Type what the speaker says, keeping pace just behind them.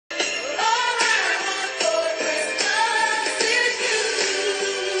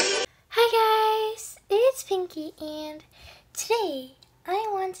Pinkie, and today I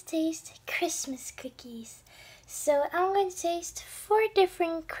want to taste Christmas cookies. So I'm going to taste 4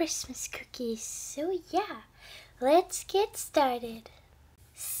 different Christmas cookies. So yeah, let's get started.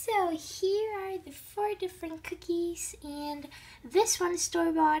 So here are the 4 different cookies, and this one is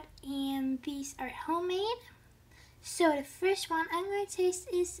store-bought and these are homemade. So the first one I'm going to taste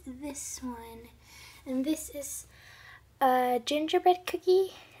is this one, and this is a gingerbread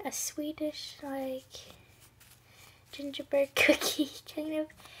cookie, a Swedish gingerbread cookie kind of,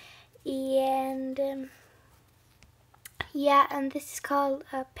 and yeah, and this is called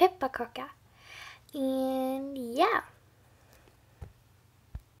a pepparkaka, and yeah.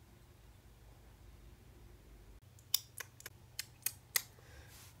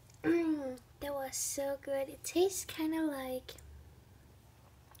 That was so good. It tastes kind of like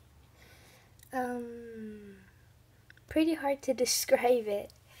pretty hard to describe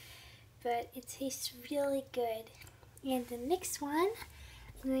it, but it tastes really good. And the next one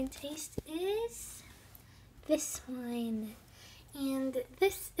I'm going to taste is this one, and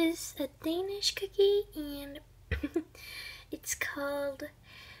this is a Danish cookie, and it's called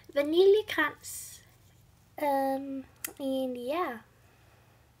vaniljekrans. And yeah,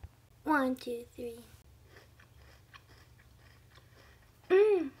 1, 2, 3.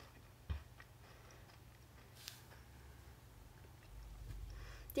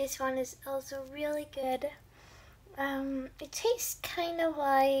 This one is also really good. It tastes kind of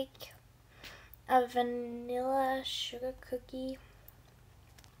like a vanilla sugar cookie,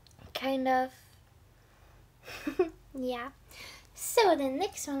 kind of. Yeah. So the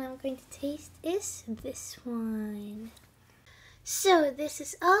next one I'm going to taste is this one. So this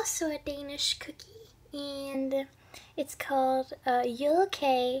is also a Danish cookie, and it's called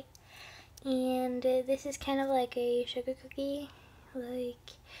Yulke, and this is kind of like a sugar cookie,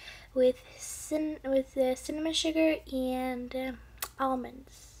 like with cinnamon sugar and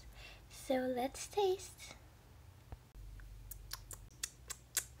almonds. So let's taste.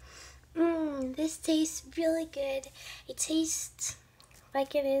 This tastes really good. It tastes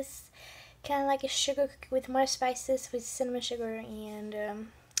like it is kind of like a sugar cookie with more spices, with cinnamon sugar and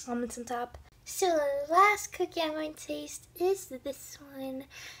almonds on top. So the last cookie I'm going to taste is this one,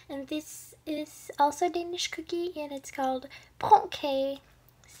 and this is also a Danish cookie, and it's called Pinkie.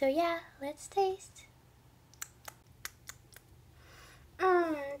 So yeah, let's taste.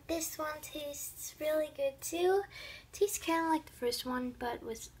 This one tastes really good too. It tastes kind of like the first one, but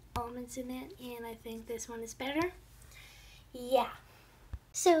with almonds in it, and I think this one is better. Yeah.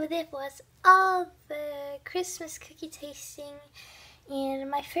 So that was all the Christmas cookie tasting, and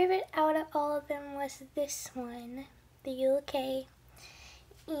my favorite out of all of them was this one, the UK.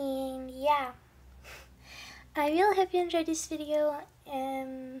 And yeah, I really hope you enjoyed this video,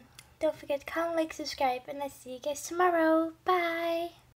 and don't forget to comment, like, subscribe, and I'll see you guys tomorrow. Bye!